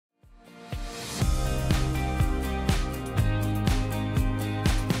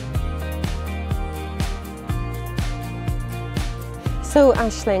So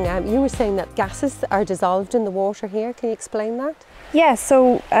Aisling, you were saying that gases are dissolved in the water here. Can you explain that? Yeah,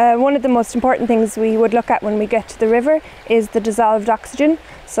 so one of the most important things we would look at when we get to the river is the dissolved oxygen.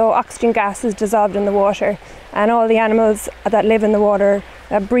 So oxygen gas is dissolved in the water, and all the animals that live in the water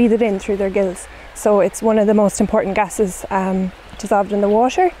breathe it in through their gills. So it's one of the most important gases dissolved in the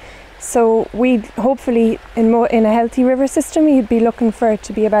water. So we'd hopefully, in a healthy river system, you'd be looking for it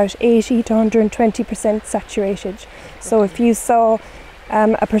to be about 80 to 120% saturated. So if you saw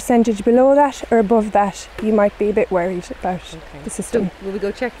a percentage below that or above that, you might be a bit worried about the system. So will we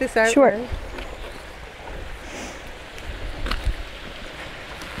go check this out? Sure.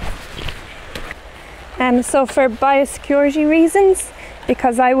 So for biosecurity reasons,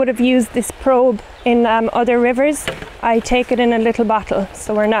 because I would have used this probe in other rivers, I take it in a little bottle,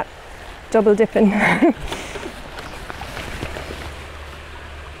 so we're not double dipping.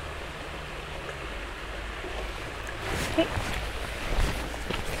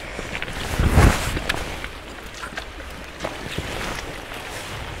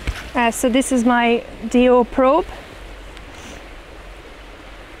 So this is my DO probe.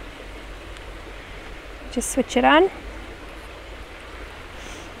 Just switch it on.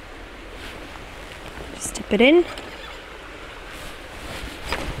 Just dip it in.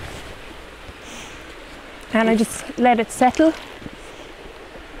 And I just let it settle.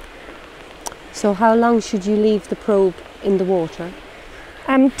 So how long should you leave the probe in the water?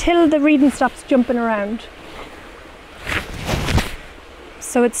 Till the reading stops jumping around.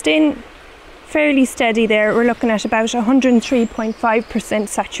 So it's staying fairly steady there. We're looking at about 103.5%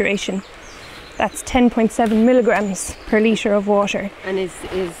 saturation. That's 10.7 milligrams per litre of water. And is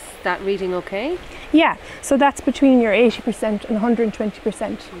that reading okay? Yeah, so that's between your 80% and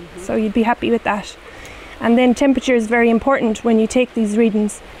 120%. So you'd be happy with that. And then temperature is very important when you take these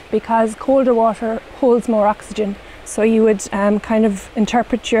readings, because colder water holds more oxygen. So you would kind of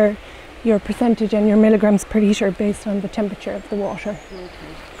interpret your percentage and your milligrams per litre based on the temperature of the water.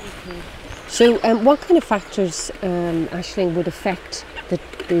 Okay. So what kind of factors, Aisling, would affect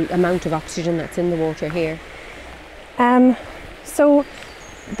the amount of oxygen that's in the water here? So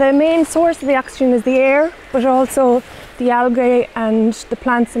the main source of the oxygen is the air, but also the algae and the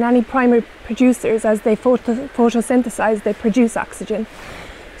plants and any primary producers, as they photosynthesize, they produce oxygen.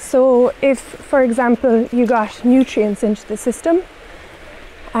 So if, for example, you got nutrients into the system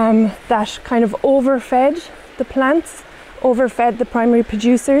that kind of overfed the plants, overfed the primary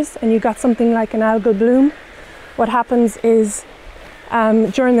producers, and you got something like an algal bloom, what happens is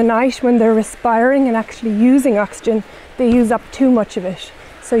during the night when they're respiring and actually using oxygen, they use up too much of it.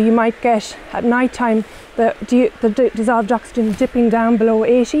 So you might get at night time the dissolved oxygen dipping down below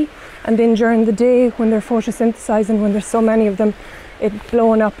 80, and then during the day when they're photosynthesizing, when there's so many of them, it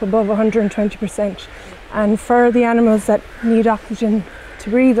blowing up above 120%. And for the animals that need oxygen to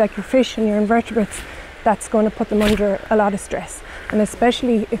breathe, like your fish and your invertebrates, that's going to put them under a lot of stress. And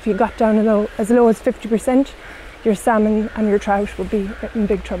especially if you got down as low as 50%, your salmon and your trout would be in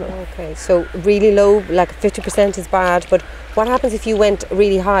big trouble. Okay, so really low, like 50% is bad, but what happens if you went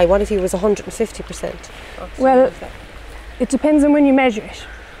really high? What if it was 150%? Well, it depends on when you measure it.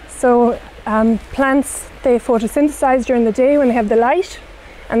 So plants, they photosynthesize during the day when they have the light,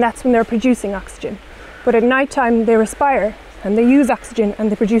 and that's when they're producing oxygen. But at night time they respire and they use oxygen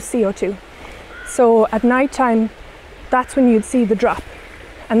and they produce CO2. So at night time, that's when you'd see the drop.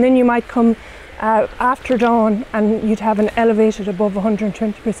 And then you might come after dawn and you'd have an elevated above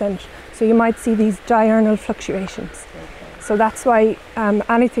 120%. So you might see these diurnal fluctuations. Okay. So that's why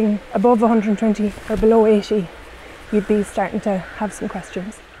anything above 120 or below 80, you'd be starting to have some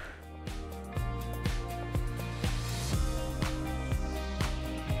questions.